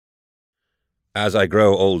As I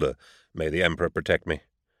grow older, may the Emperor protect me,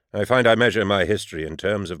 I find I measure my history in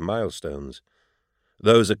terms of milestones.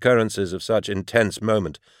 Those occurrences of such intense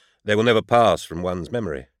moment, they will never pass from one's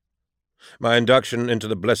memory. My induction into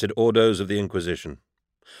the blessed orders of the Inquisition.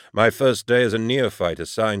 My first day as a neophyte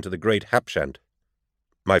assigned to the great Hapshant.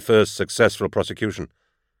 My first successful prosecution.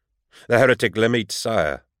 The heretic Lemite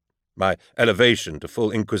sire. My elevation to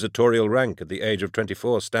full inquisitorial rank at the age of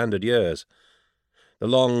 24 standard years. The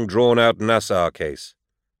long drawn-out Nassau case.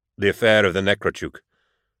 The affair of the Necrochuk.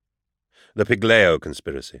 The Pigleo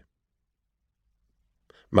conspiracy.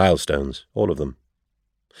 Milestones, all of them.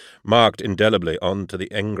 Marked indelibly onto the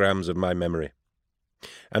engrams of my memory.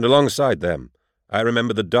 And alongside them, I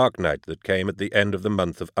remember the dark night that came at the end of the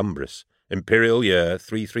month of Umbris, Imperial Year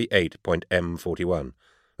 338.M41,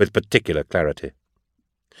 with particular clarity.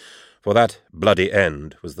 For that bloody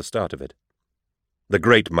end was the start of it. The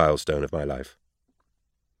great milestone of my life.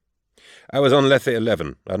 I was on Lethe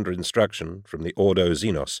 11, under instruction from the Ordo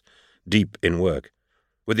Xenos, deep in work,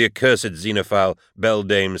 with the accursed xenophile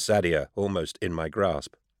Beldame Sadia almost in my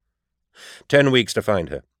grasp. 10 weeks to find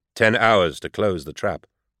her, 10 hours to close the trap.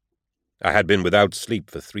 I had been without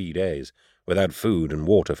sleep for 3 days, without food and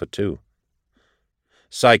water for 2.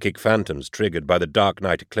 Psychic phantoms triggered by the dark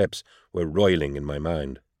night eclipse were roiling in my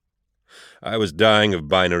mind. I was dying of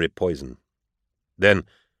binary poison. Then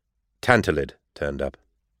Tantalid turned up.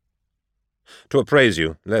 To appraise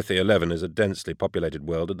you, Lethe 11 is a densely populated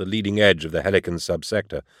world at the leading edge of the Helican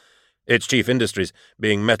subsector, its chief industries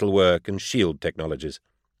being metalwork and shield technologies.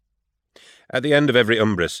 At the end of every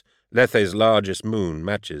Umbris, Lethe's largest moon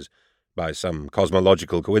matches, by some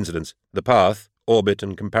cosmological coincidence, the path, orbit,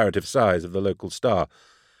 and comparative size of the local star,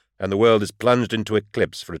 and the world is plunged into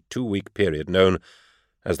eclipse for a 2-week period known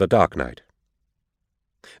as the Dark Night.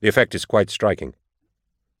 The effect is quite striking.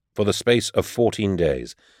 For the space of 14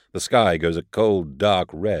 days, the sky goes a cold, dark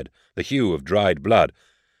red, the hue of dried blood,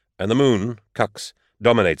 and the moon, Cux,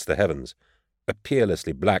 dominates the heavens, a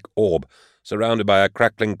peerlessly black orb surrounded by a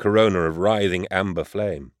crackling corona of writhing amber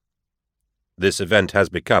flame. This event has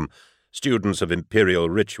become, students of imperial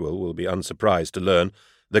ritual will be unsurprised to learn,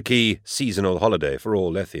 the key seasonal holiday for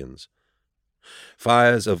all Lethians.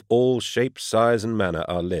 Fires of all shapes, size, and manner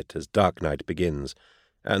are lit as dark night begins,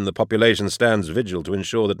 and the population stands vigil to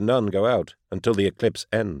ensure that none go out until the eclipse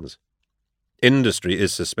ends. Industry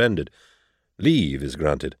is suspended. Leave is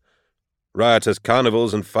granted. Riotous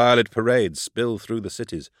carnivals and firelit parades spill through the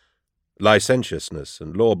cities. Licentiousness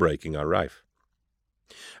and law-breaking are rife.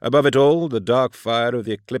 Above it all, the dark fire of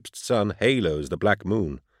the eclipsed sun halos the black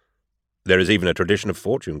moon. There is even a tradition of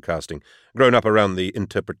fortune-casting, grown up around the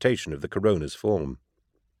interpretation of the corona's form.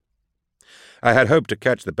 I had hoped to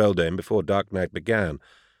catch the beldame before dark night began,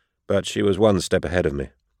 but she was one step ahead of me.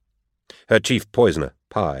 Her chief poisoner,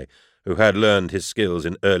 Pi, who had learned his skills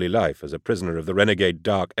in early life as a prisoner of the renegade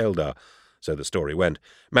Dark Eldar, so the story went,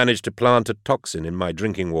 managed to plant a toxin in my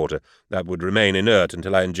drinking water that would remain inert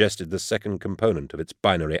until I ingested the second component of its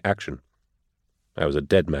binary action. I was a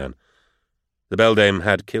dead man. The beldame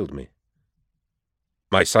had killed me.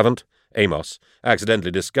 My servant, Amos,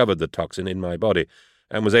 accidentally discovered the toxin in my body,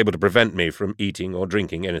 and was able to prevent me from eating or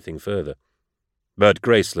drinking anything further. But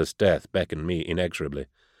graceless death beckoned me inexorably.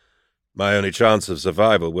 My only chance of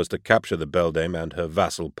survival was to capture the beldame and her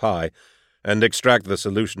vassal Pi, and extract the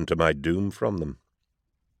solution to my doom from them.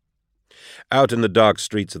 Out in the dark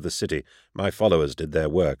streets of the city, my followers did their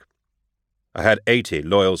work. I had 80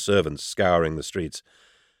 loyal servants scouring the streets.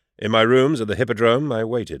 In my rooms at the Hippodrome, I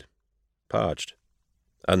waited, parched,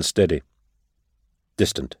 unsteady,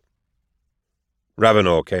 distant.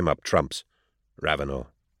 Ravenor came up trumps. Ravenor,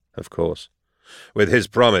 of course. With his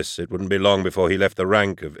promise, it wouldn't be long before he left the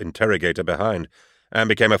rank of interrogator behind, and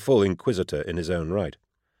became a full inquisitor in his own right.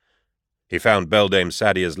 He found Beldame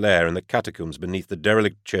Sadia's lair in the catacombs beneath the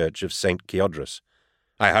derelict church of St. Chiodrus.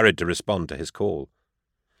 I hurried to respond to his call.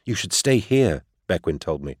 "You should stay here," Beckwin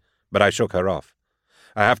told me, but I shook her off.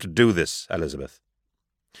 "I have to do this, Elizabeth."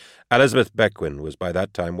 Elizabeth Beckwin was by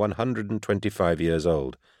that time 125 years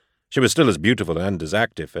old. She was still as beautiful and as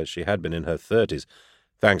active as she had been in her 30s,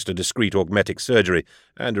 thanks to discreet augmetic surgery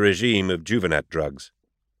and a regime of Juvenet drugs.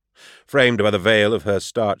 Framed by the veil of her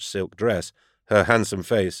starched silk dress, her handsome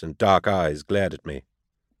face and dark eyes glared at me.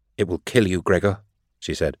 "It will kill you, Gregor,"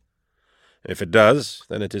 she said. "If it does,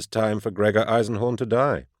 then it is time for Gregor Eisenhorn to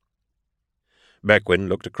die." Beckwin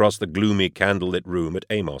looked across the gloomy candlelit room at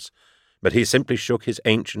Amos, but he simply shook his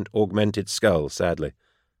ancient augmented skull sadly.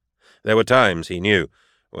 There were times, he knew,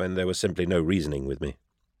 when there was simply no reasoning with me.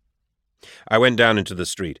 I went down into the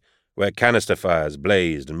street, where canister fires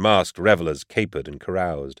blazed and masked revellers capered and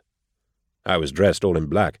caroused. I was dressed all in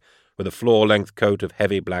black, with a floor-length coat of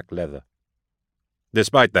heavy black leather.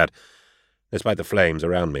 Despite the flames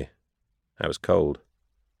around me, I was cold.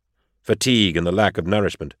 Fatigue and the lack of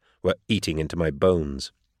nourishment were eating into my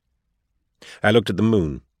bones. I looked at the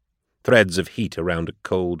moon, threads of heat around a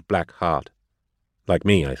cold black heart. Like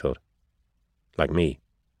me, I thought. Like me.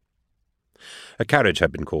 A carriage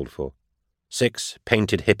had been called for. 6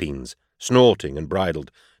 painted hippines, snorting and bridled,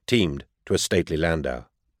 teamed to a stately landau.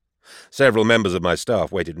 Several members of my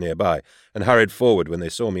staff waited nearby and hurried forward when they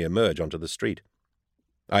saw me emerge onto the street.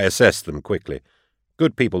 I assessed them quickly.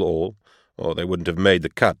 Good people all, or they wouldn't have made the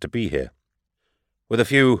cut to be here. With a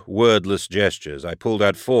few wordless gestures, I pulled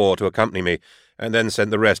out 4 to accompany me, and then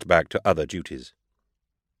sent the rest back to other duties.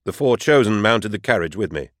 The 4 chosen mounted the carriage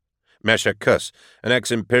with me. Mesha Kus, an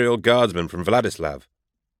ex-imperial guardsman from Vladislav,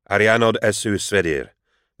 Arianod Esu Svedir,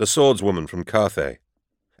 the swordswoman from Carthay,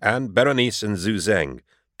 and Berenice and Zhu Zeng,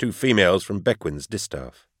 2 females from Bequin's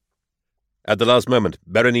distaff. At the last moment,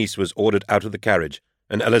 Berenice was ordered out of the carriage,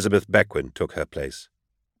 and Elizabeth Bequin took her place.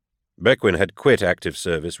 Bequin had quit active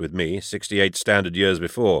service with me 68 standard years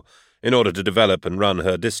before, in order to develop and run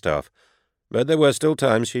her distaff, but there were still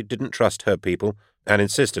times she didn't trust her people and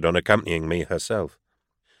insisted on accompanying me herself.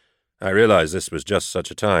 I realized this was just such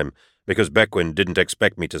a time, because Bequin didn't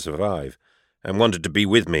expect me to survive, and wanted to be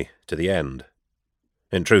with me to the end.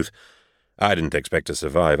 In truth, I didn't expect to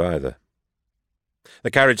survive either. The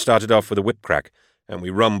carriage started off with a whip crack, and we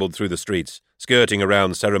rumbled through the streets, skirting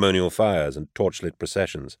around ceremonial fires and torchlit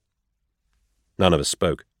processions. None of us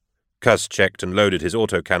spoke. Kuss checked and loaded his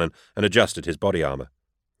autocannon and adjusted his body armor.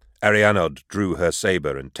 Arianod drew her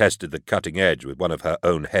saber and tested the cutting edge with one of her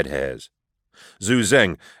own head hairs. Zhu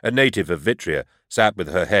Zeng, a native of Vitria, sat with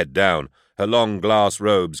her head down, her long glass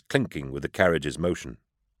robes clinking with the carriage's motion.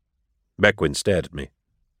 Bequin stared at me.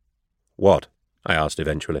 "What?" I asked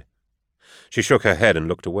eventually. She shook her head and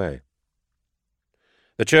looked away.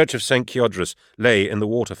 The church of St. Chiodrus lay in the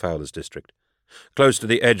waterfowlers' district, close to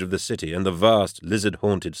the edge of the city and the vast,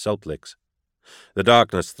 lizard-haunted salt licks. The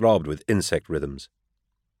darkness throbbed with insect rhythms.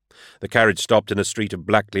 The carriage stopped in a street of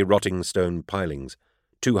blackly rotting stone pilings,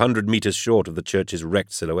 200 meters short of the church's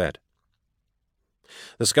wrecked silhouette.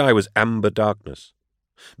 The sky was amber darkness.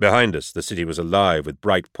 Behind us, the city was alive with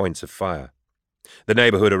bright points of fire. The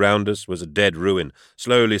neighborhood around us was a dead ruin,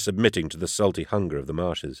 slowly submitting to the salty hunger of the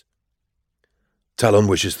marshes. "Talon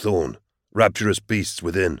wishes thorn, rapturous beasts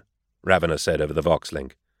within," Ravener said over the vox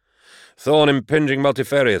link. "Thorn impinging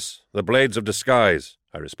multifarious, the blades of disguise,"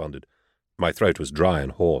 I responded. My throat was dry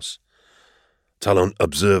and hoarse. "Talon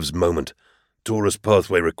observes moment. Taurus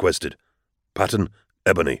pathway requested. Pattern,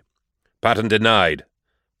 ebony." "Pattern denied.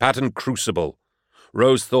 Pattern crucible.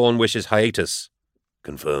 Rose thorn wishes hiatus."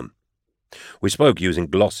 "Confirm." We spoke using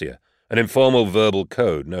glossia, an informal verbal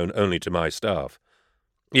code known only to my staff.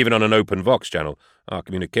 Even on an open Vox channel, our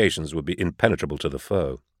communications would be impenetrable to the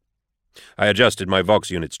foe. I adjusted my Vox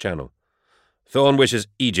unit's channel. "Thorn wishes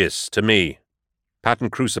Aegis to me. Pattern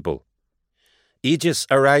crucible." "Aegis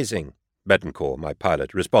arising," Betancourt, my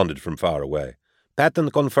pilot, responded from far away. "Pattern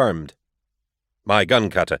confirmed." My gun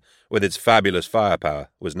cutter, with its fabulous firepower,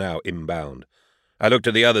 was now inbound. I looked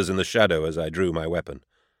at the others in the shadow as I drew my weapon.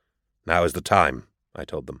 "Now is the time," I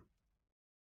told them.